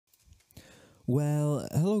Well,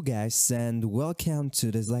 hello guys and welcome to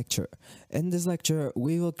this lecture. In this lecture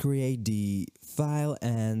we will create the file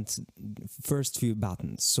and first few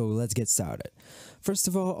buttons, so let's get started. First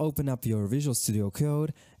of all, open up your Visual Studio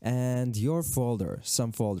Code and your folder,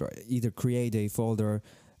 some folder. Either create a folder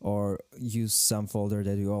or use some folder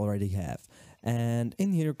that you already have. And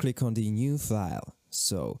in here click on the new file.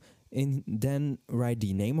 Then write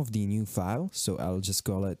the name of the new file, so I'll just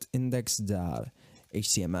call it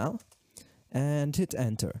index.html. and hit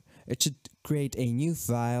enter. It should create a new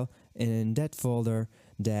file in that folder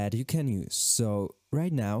that you can use. So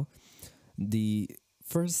right now, the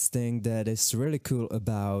first thing that is really cool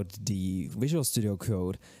about the Visual Studio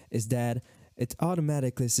Code is that it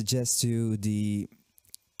automatically suggests you the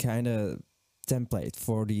kind of template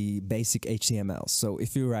for the basic HTML. So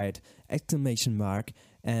if you write exclamation mark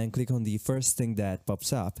and click on the first thing that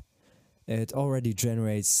pops up, it already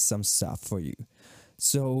generates some stuff for you.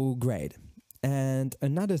 So great. And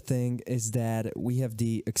another thing is that we have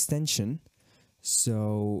the extension.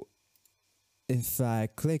 So if I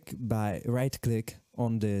right click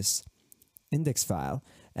on this index file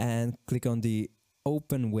and click on the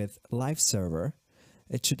open with live server,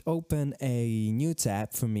 it should open a new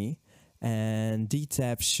tab for me, and the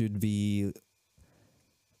tab should be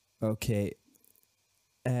okay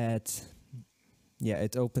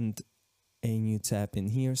it opened a new tab in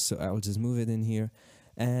here, so I'll just move it in here.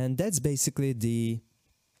 And that's basically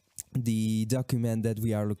the document that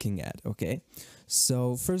we are looking at, okay?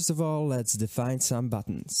 So first of all, let's define some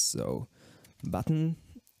buttons. So button,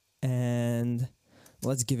 and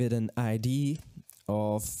let's give it an ID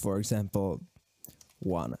of, for example,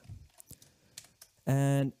 1.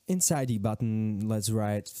 And inside the button, let's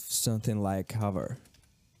write something like hover.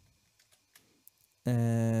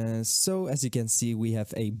 And so as you can see, we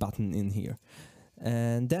have a button in here.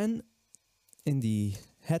 And then in the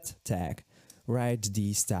head tag, write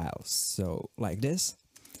the styles, so like this.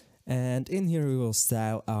 And in here we will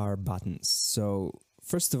style our buttons. So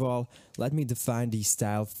first of all, let me define the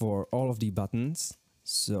style for all of the buttons.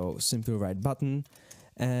 So simply write button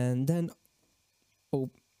and then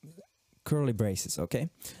curly braces, okay?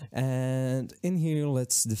 And in here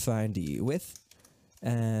let's define the width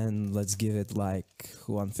and let's give it like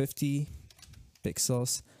 150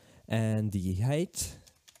 pixels, and the height,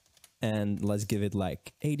 and let's give it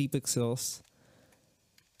like 80 pixels.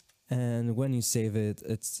 And when you save it,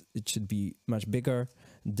 it should be much bigger.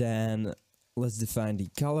 Then let's define the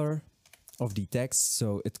color of the text.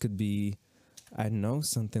 So it could be, I don't know,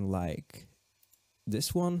 something like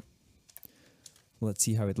this one. Let's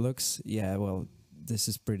see how it looks. Yeah, well, this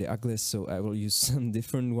is pretty ugly, so I will use some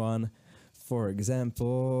different one. For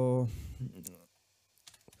example,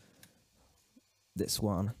 this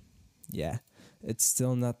one. Yeah. It's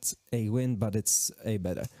still not a win, but it's a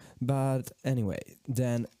better. But anyway,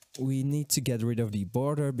 then we need to get rid of the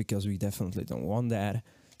border because we definitely don't want that.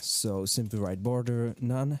 So simply write border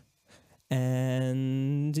none.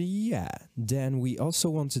 And yeah, then we also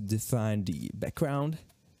want to define the background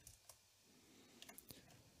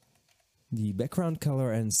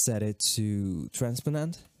color and set it to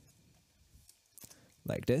transparent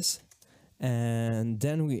like this. And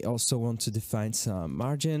then we also want to define some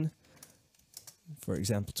margin, for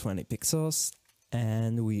example 20 pixels,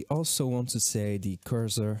 and we also want to say the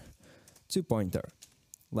cursor to pointer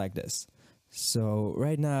like this. So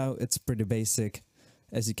right now it's pretty basic,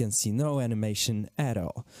 as you can see, no animation at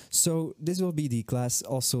all. So this will be the class.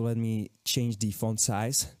 Also let me change the font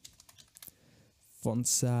size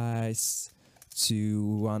to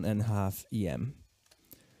 1.5 EM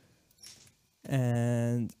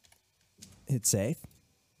and hit save.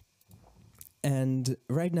 And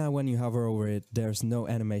right now when you hover over it, there's no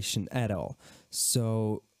animation at all.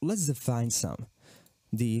 So let's define some.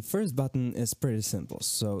 The first button is pretty simple.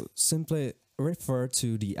 So simply refer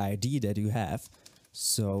to the ID that you have.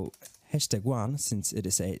 So #1, since it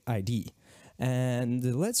is a ID. And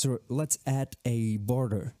let's add a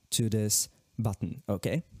border to this button,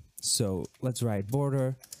 okay? So let's write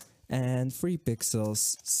border and 3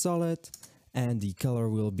 pixels solid, and the color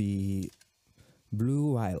will be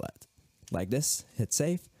blue violet. Like this, hit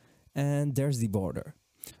save, and there's the border.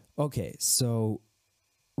 Okay, so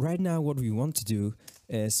right now what we want to do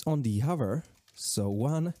is on the hover, so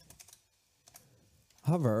one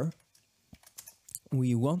hover,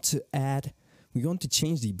 we want to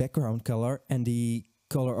change the background color and the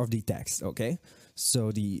color of the text, okay?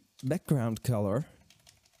 So the background color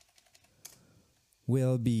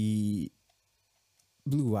will be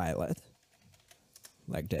blue violet,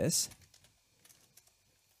 like this.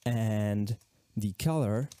 And the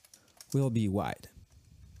color will be white,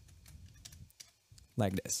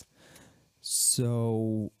 like this.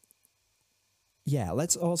 So yeah,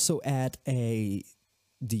 let's also add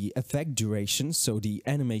the effect duration, so the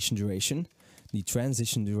animation duration, the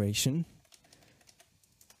transition duration,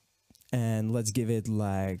 and let's give it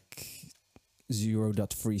like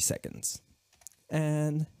 0.3 seconds.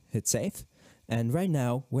 And hit save. And right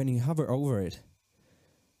now, when you hover over it,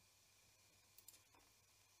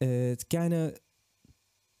 it kinda...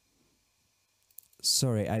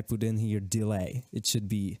 Sorry, I put in here delay. It should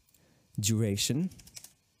be duration.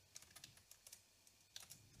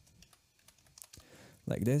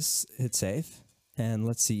 Like this, hit save. And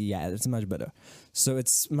let's see, yeah, it's much better. So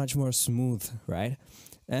it's much more smooth, right?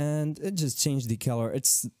 And it just changed the color.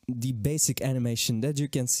 It's the basic animation that you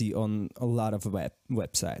can see on a lot of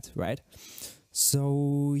websites, right?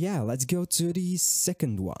 So yeah, let's go to the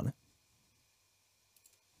second one.